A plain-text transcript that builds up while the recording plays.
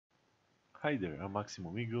Hi there, I'm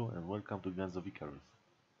MaximumEagle and welcome to Guns of Icarus.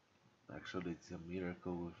 Actually, it's a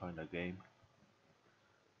miracle we find a game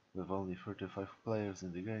with only 35 players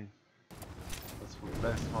in the game. Let's put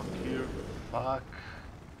best one here. Fuck.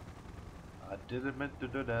 I didn't mean to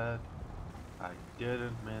do that. I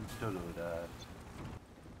didn't mean to do that.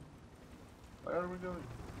 Where are we going?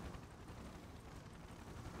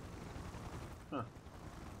 Huh.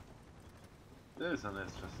 There's an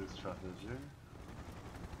interesting strategy.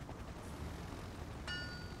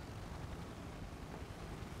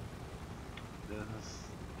 This is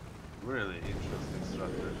really interesting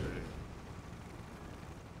strategy.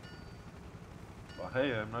 But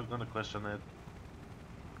hey, I'm not gonna question it.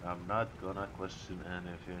 I'm not gonna question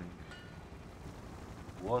anything.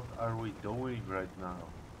 What are we doing right now?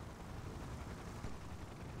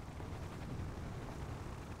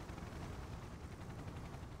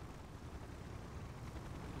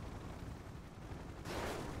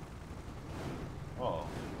 Oh,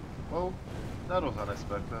 well, that was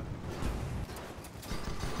unexpected.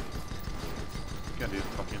 Can you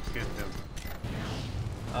fucking hit him?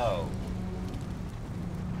 Oh,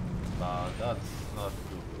 nah, that's not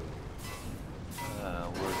good.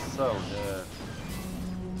 We're so dead.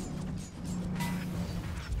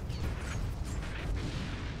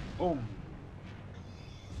 Boom!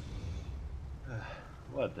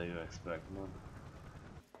 What do you expect, man?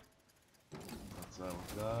 That's our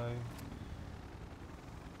guy.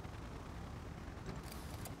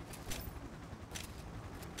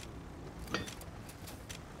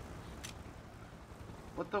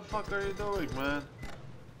 What the fuck are you doing, man?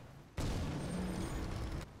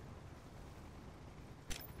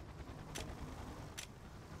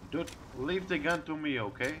 Dude, leave the gun to me,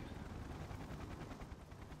 okay?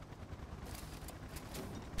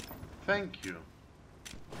 Thank you.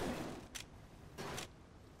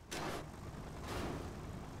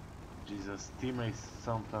 Jesus, teammates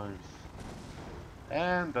sometimes.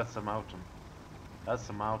 And that's a mountain. That's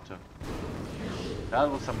a mountain. That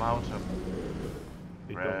was a mountain.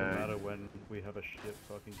 It doesn't matter when we have a shit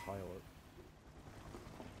fucking pilot.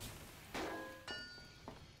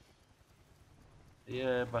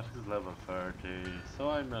 Yeah, but he's level 30, so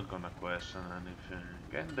I'm not gonna question anything.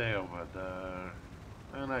 And they over there.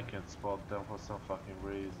 And I can spot them for some fucking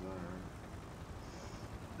reason.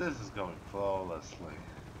 This is going flawlessly.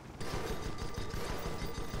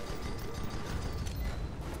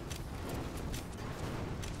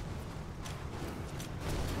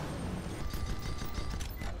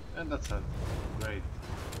 And that's a great.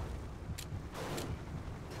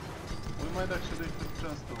 We might actually have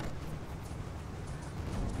just to.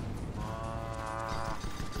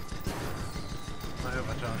 I have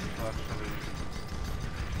a chance to actually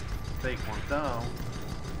take one down,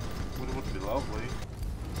 which would be lovely.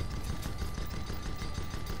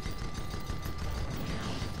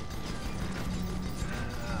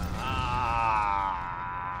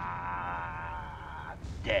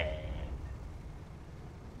 Dead.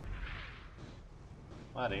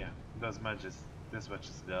 Maria, this match is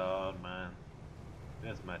gone, man.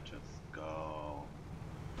 This match is gone.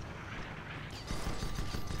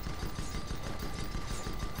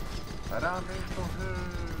 Around me for her.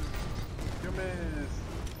 You missed.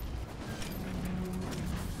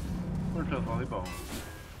 We're totally boned.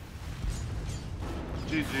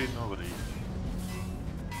 GG, nobody.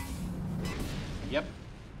 Yep.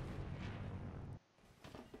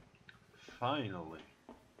 Finally.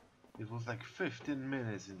 It was like 15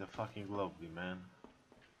 minutes in the fucking lobby, man.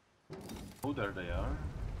 Oh, there they are.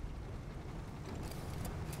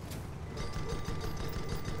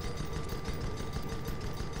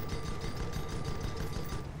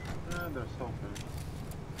 And there's something.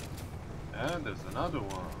 And there's another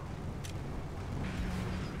one.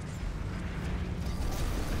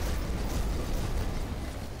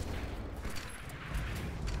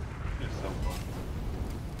 Here's someone.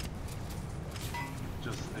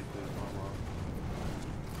 Just take this one out.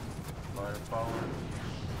 Firepower.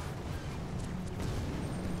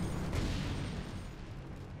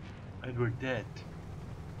 And we're dead.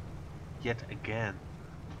 Yet again.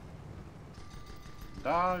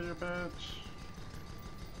 Die, you bitch!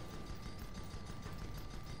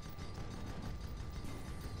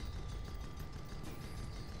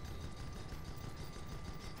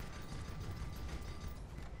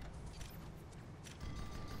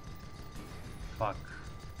 Fuck.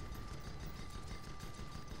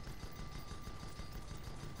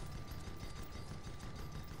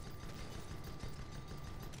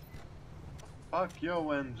 Fuck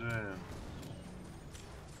your engine!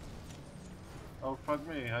 Oh fuck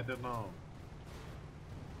me, I don't know.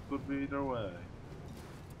 Could be either way.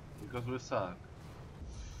 Because we suck.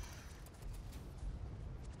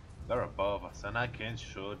 They're above us, and I can't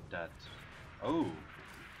shoot that. Oh,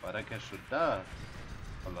 but I can shoot that.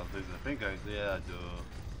 Well, at least I think I do.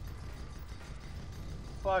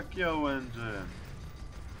 Fuck your engine.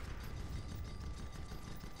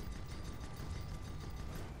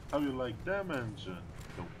 How you like them engine?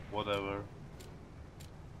 Whatever.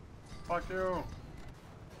 Fuck you.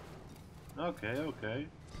 Okay, okay.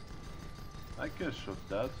 I can shoot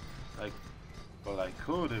that. Well, I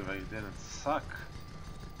could if I didn't suck.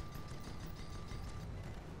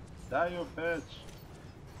 Die, you bitch.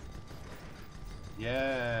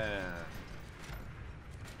 Yeah.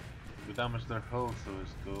 We damage their hull, so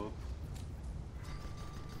it's good.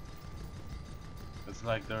 It's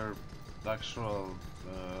like their actual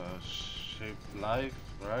shaped life,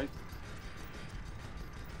 right?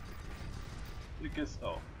 Because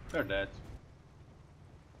oh, they're dead.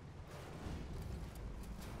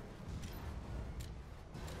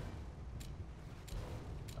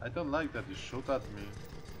 I don't like that you shoot at me.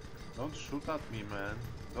 Don't shoot at me, man.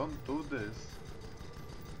 Don't do this.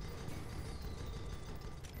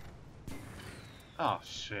 Oh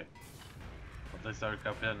shit. At least our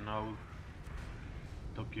captain knows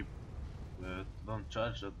to keep don't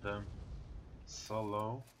charge at them so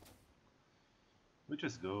low, which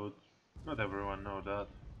is good. Not everyone knows that.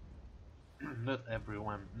 Not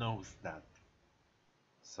everyone knows that.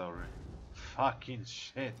 Sorry. Fucking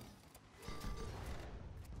shit.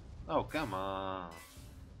 Oh, come on.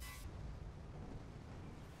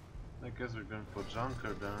 I guess we're going for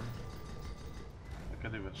Junker then. I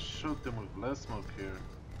can't even shoot them with less smoke here.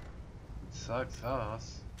 It sucks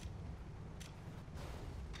ass.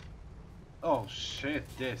 Oh shit,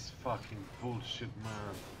 this fucking bullshit,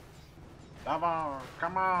 man. Come on,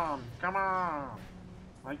 come on, come on!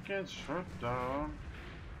 I can't shoot down.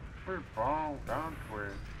 We're bomb, don't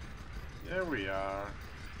we? Here we are.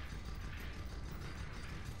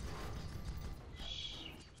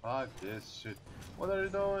 Fuck this shit. What are you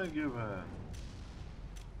doing, Given?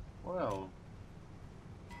 Well,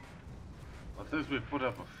 at least we put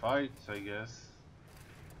up a fight, I guess.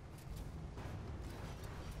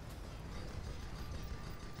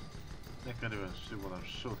 I can't even see what I'm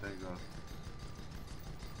shooting at.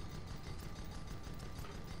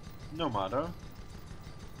 No matter.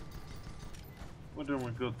 We're doing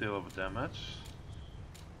a good deal of damage.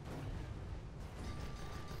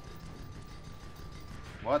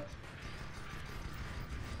 What?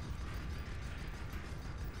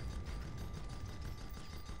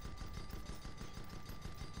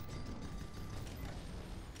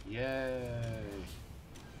 Yay!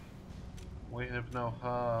 We have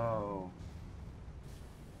know-how.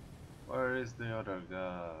 Where is the other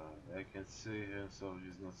guy? I can see him, so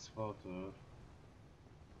he's not spotted.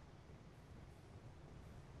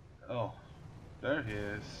 Oh, there he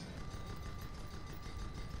is.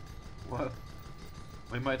 Well,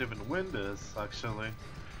 we might even win this, actually.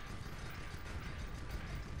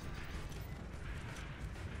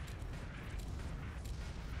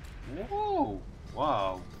 Whoa!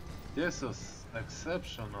 Wow, this is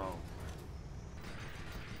exceptional.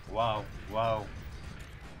 Wow, wow.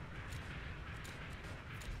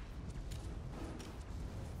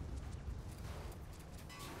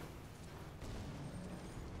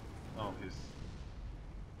 Oh, he's...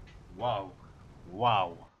 Wow.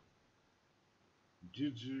 Wow.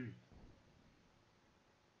 GG.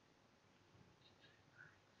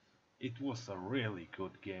 It was a really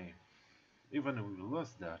good game. Even if we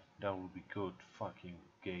lost that, that would be good fucking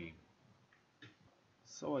game.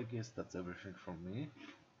 So I guess that's everything from me.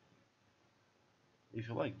 If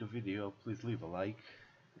you liked the video, please leave a like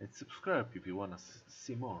and subscribe if you wanna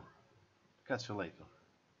see more. Catch you later.